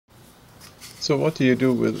So what do you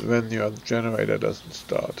do when your generator doesn't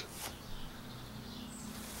start?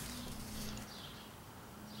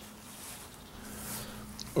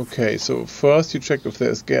 Okay, so first you check if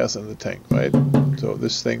there's gas in the tank, right? So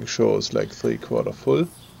this thing shows like 3/4 full.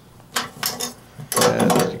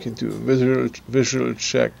 And you can do a visual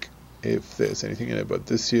check if there's anything in it, but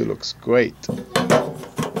this here looks great.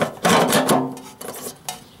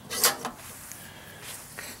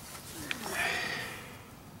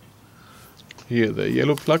 Here the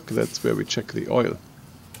yellow plug, that's where we check the oil.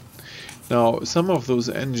 Now some of those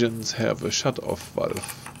engines have a shut-off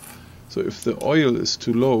valve. So if the oil is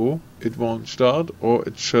too low, it won't start, or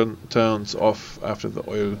it turns off after the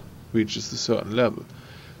oil reaches a certain level.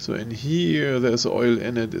 So in here there's oil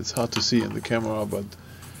in it. It's hard to see in the camera, but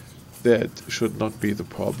that should not be the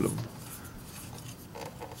problem.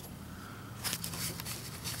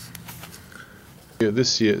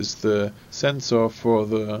 This here is the sensor for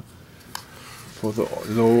the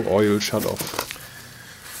low oil shutoff.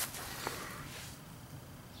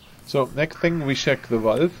 So next thing, we check the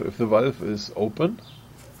valve, if the valve is open.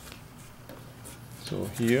 So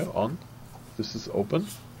here on, this is open.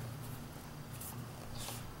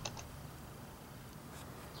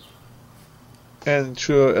 And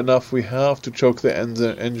sure enough, we have to choke the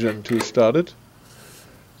engine to start it.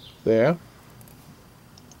 There.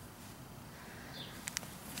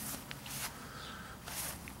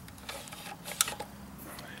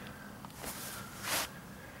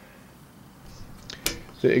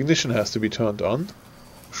 The ignition has to be turned on,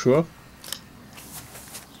 sure.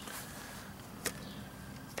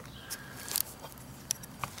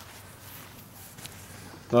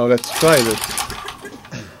 Now let's try this.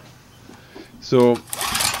 So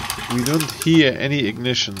we don't hear any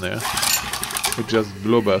ignition there, it just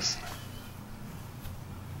blubbers.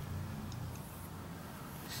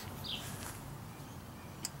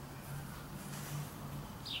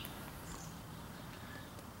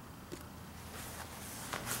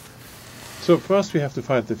 So first we have to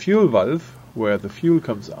find the fuel valve, where the fuel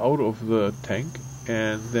comes out of the tank,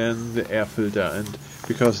 and then the air filter. And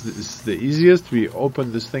because this is the easiest, we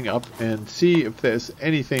open this thing up and see if there's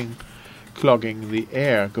anything clogging the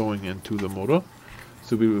air going into the motor.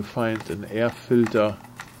 So we will find an air filter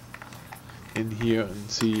in here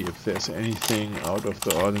and see if there's anything out of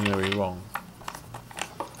the ordinary wrong.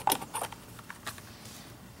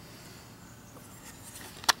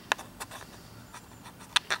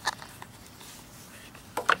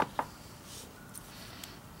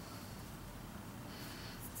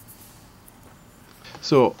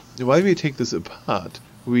 So while we take this apart,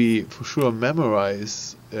 we for sure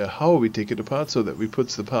memorize how we take it apart, so that we put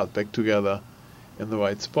the part back together in the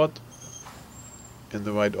right spot, in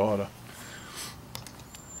the right order.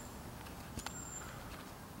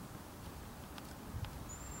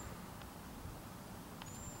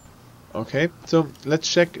 Okay, so let's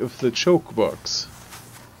check if the choke works.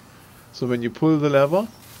 So when you pull the lever,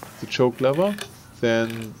 the choke lever,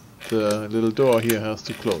 then the little door here has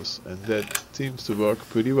to close, and that seems to work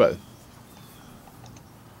pretty well.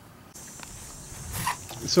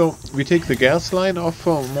 So we take the gas line off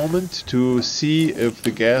for a moment to see if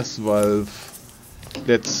the gas valve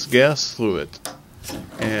lets gas through it.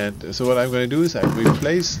 And so what I'm going to do is I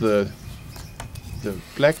replace the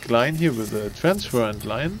black line here with the transparent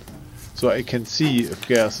line, so I can see if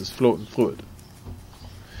gas is floating through it.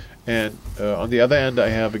 And on the other end I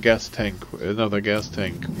have a gas tank, another gas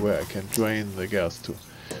tank, where I can drain the gas to.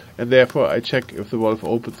 And therefore I check if the valve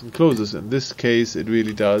opens and closes. In this case it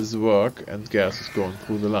really does work, and gas is going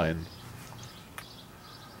through the line.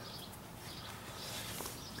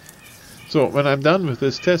 So when I'm done with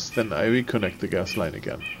this test, then I reconnect the gas line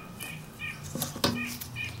again.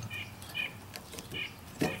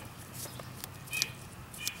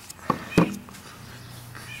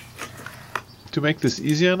 To make this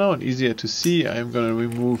easier now and easier to see, I'm going to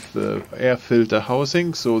remove the air filter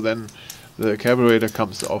housing, so then the carburetor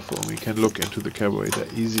comes off and we can look into the carburetor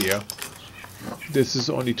easier. This is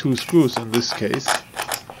only 2 screws in this case,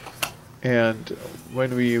 and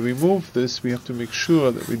when we remove this we have to make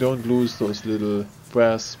sure that we don't lose those little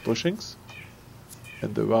brass bushings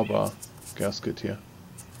and the rubber gasket here.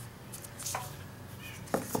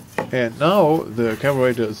 And now the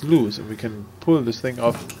carburetor is loose and we can pull this thing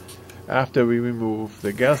off after we remove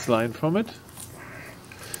the gas line from it.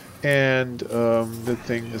 And the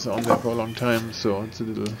thing is on there for a long time, so it's a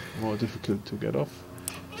little more difficult to get off.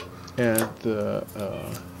 And the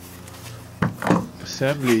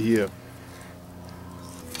assembly here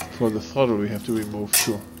for the throttle we have to remove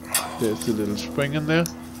too. There's a little spring in there,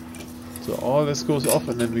 so all this goes off,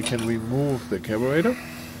 and then we can remove the carburetor.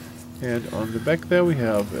 And on the back there we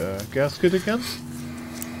have a gasket again.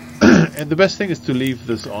 And the best thing is to leave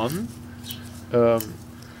this on.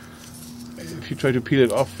 If you try to peel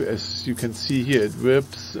it off, as you can see here, it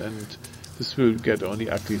rips and this will get only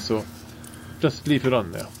ugly, so just leave it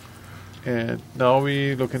on there. And now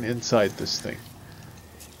we're looking inside this thing.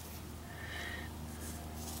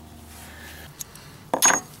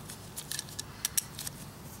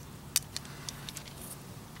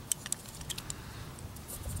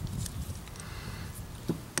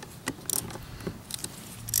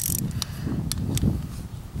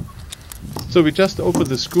 So we just open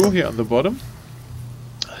the screw here on the bottom.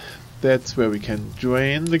 That's where we can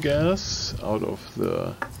drain the gas out of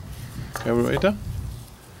the carburetor.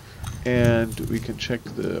 And we can check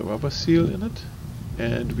the rubber seal in it.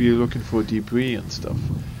 And we're looking for debris and stuff.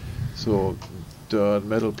 So dirt,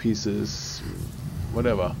 metal pieces,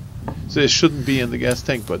 whatever. So it shouldn't be in the gas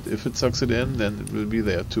tank, but if it sucks it in, then it will be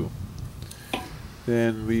there too.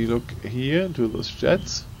 Then we look here to those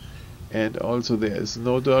jets. And also there is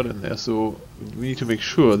no dirt in there, so we need to make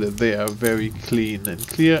sure that they are very clean and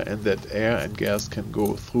clear and that air and gas can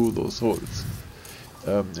go through those holes.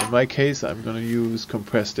 In my case, I'm going to use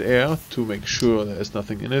compressed air to make sure there is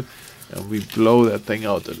nothing in it, and we blow that thing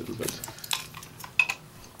out a little bit.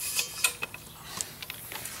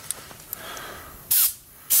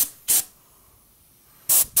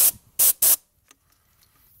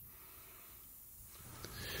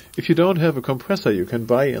 If you don't have a compressor, you can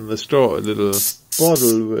buy in the store a little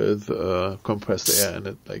bottle with compressed air in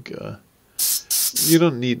it. Like you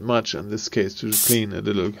don't need much in this case to clean a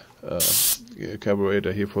little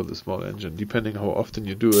carburetor here for the small engine. Depending how often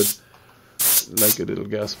you do it, like a little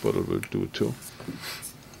gas bottle will do too.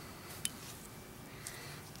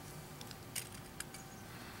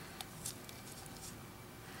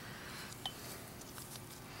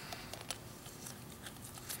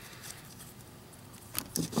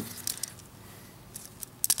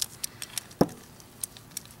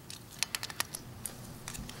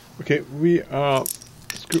 Okay, we are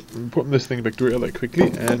putting this thing back together quickly,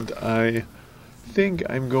 and I think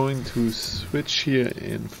I'm going to switch here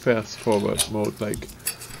in fast forward mode, like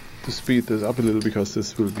to speed this up a little, because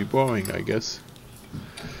this will be boring, I guess.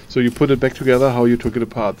 So you put it back together how you took it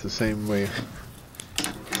apart, the same way.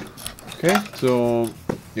 Okay, so,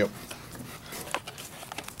 yep.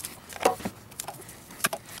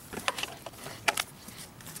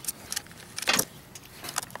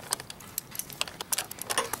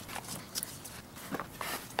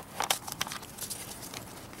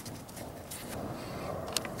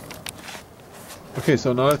 Okay,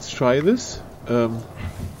 so now let's try this.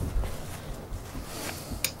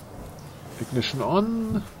 Ignition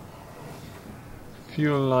on,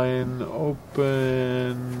 fuel line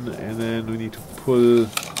open, and then we need to pull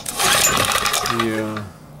here.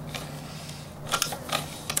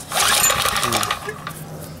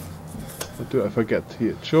 What do I forget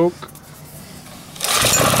here? Choke.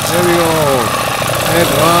 There we go. And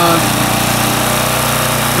run.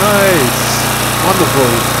 Nice.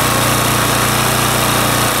 Wonderful.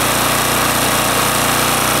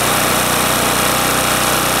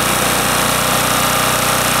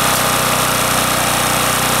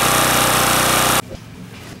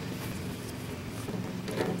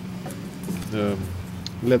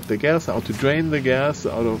 Let the gas out to drain the gas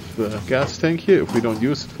out of the gas tank here if we don't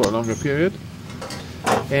use it for a longer period.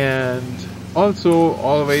 And also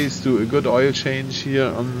always do a good oil change here,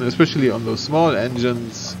 especially on those small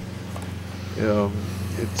engines.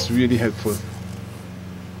 It's really helpful.